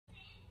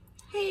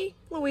Hey,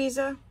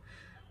 Louisa.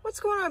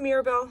 What's going on,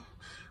 Mirabel?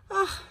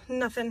 Oh,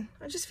 nothing.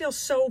 I just feel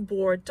so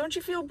bored. Don't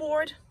you feel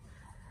bored?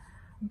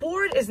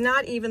 Bored is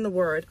not even the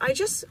word. I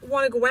just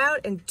want to go out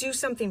and do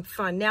something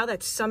fun now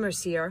that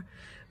summer's here.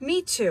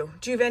 Me too.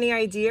 Do you have any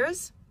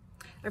ideas?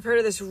 I've heard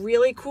of this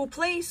really cool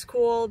place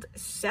called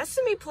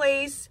Sesame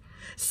Place.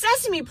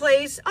 Sesame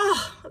Place?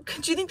 Oh,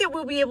 do you think that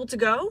we'll be able to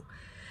go?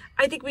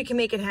 I think we can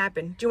make it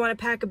happen. Do you want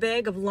to pack a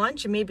bag of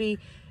lunch and maybe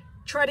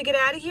try to get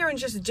out of here and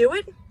just do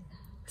it?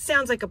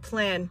 Sounds like a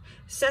plan.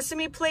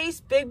 Sesame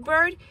Place, Big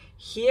Bird,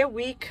 here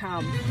we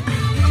come.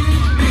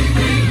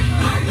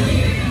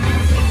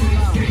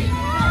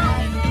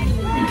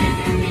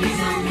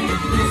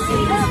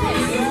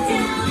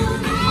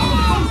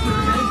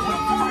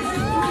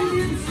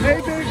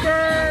 Hey, Big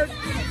Bird!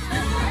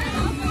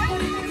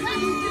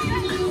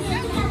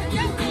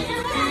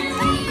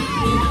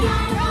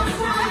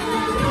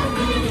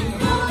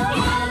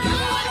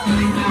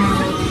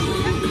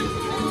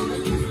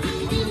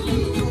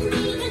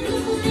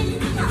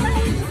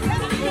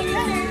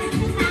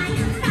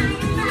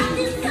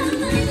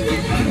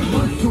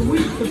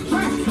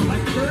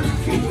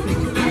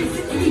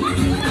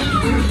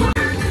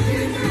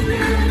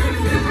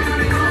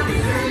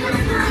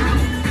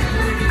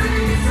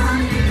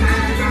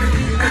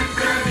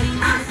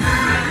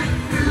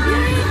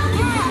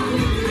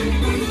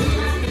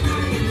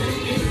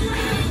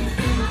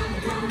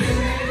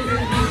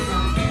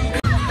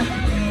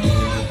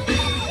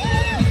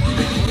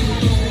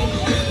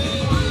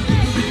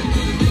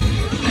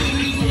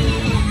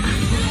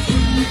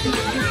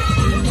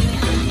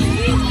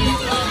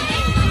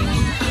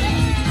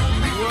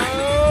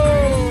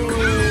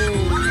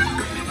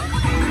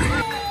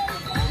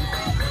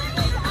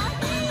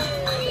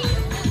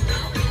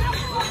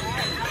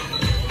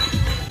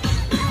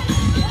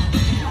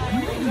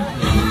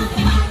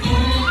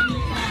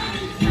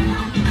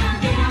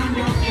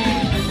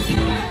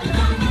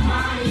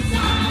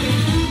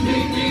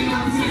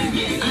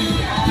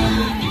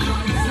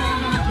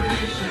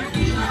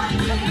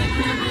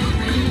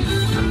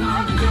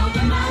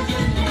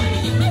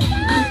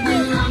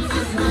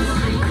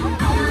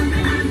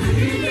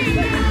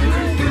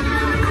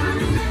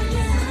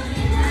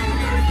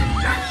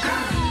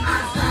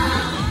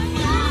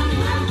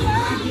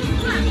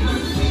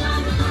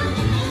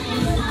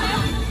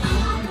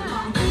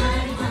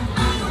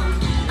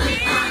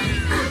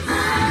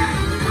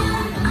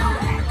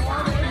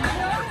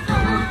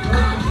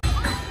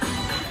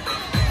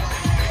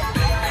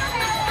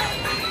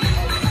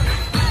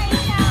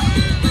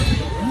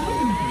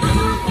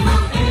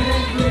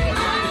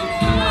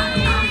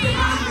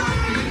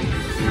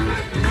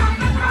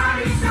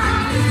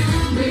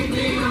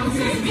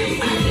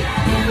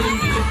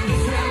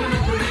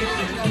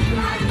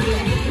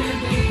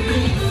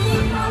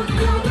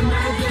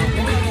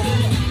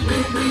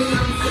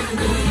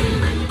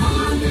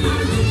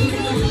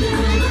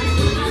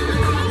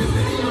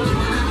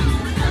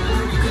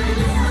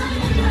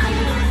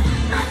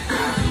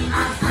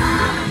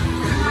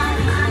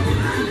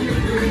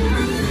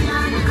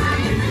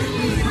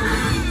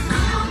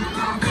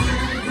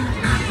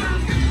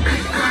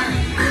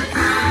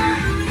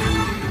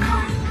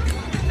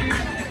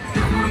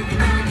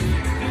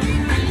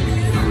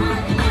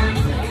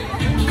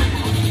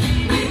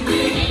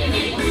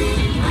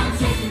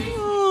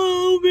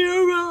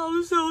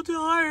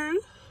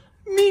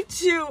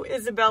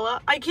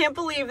 Isabella, I can't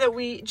believe that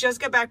we just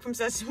got back from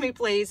Sesame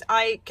Place.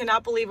 I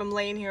cannot believe I'm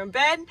laying here in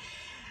bed.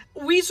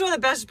 We saw the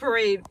best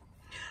parade.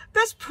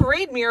 Best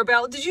parade,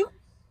 Mirabel.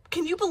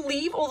 Can you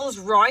believe all those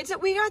rides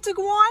that we got to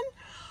go on?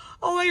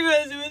 Oh my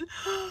goodness, it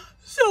was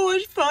so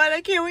much fun.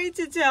 I can't wait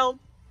to tell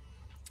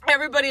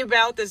everybody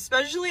about this,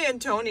 especially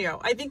Antonio.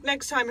 I think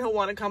next time he'll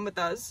want to come with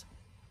us.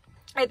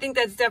 I think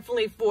that's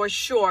definitely for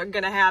sure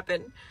gonna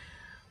happen.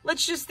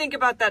 Let's just think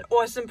about that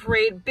awesome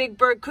parade. Big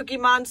Bird, Cookie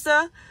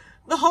Monster.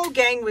 The whole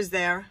gang was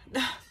there.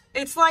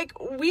 It's like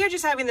we are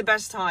just having the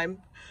best time.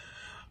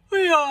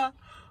 We are.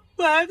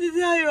 But I have to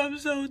tell you, I'm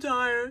so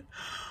tired.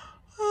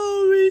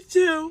 Oh, me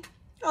too.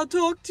 I'll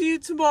talk to you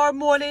tomorrow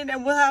morning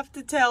and we'll have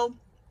to tell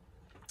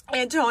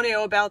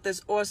Antonio about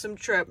this awesome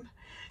trip.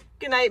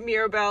 Good night,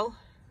 Mirabel.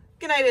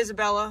 Good night,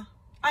 Isabella.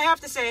 I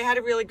have to say, I had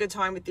a really good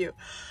time with you.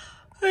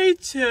 Me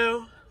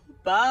too.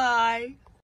 Bye.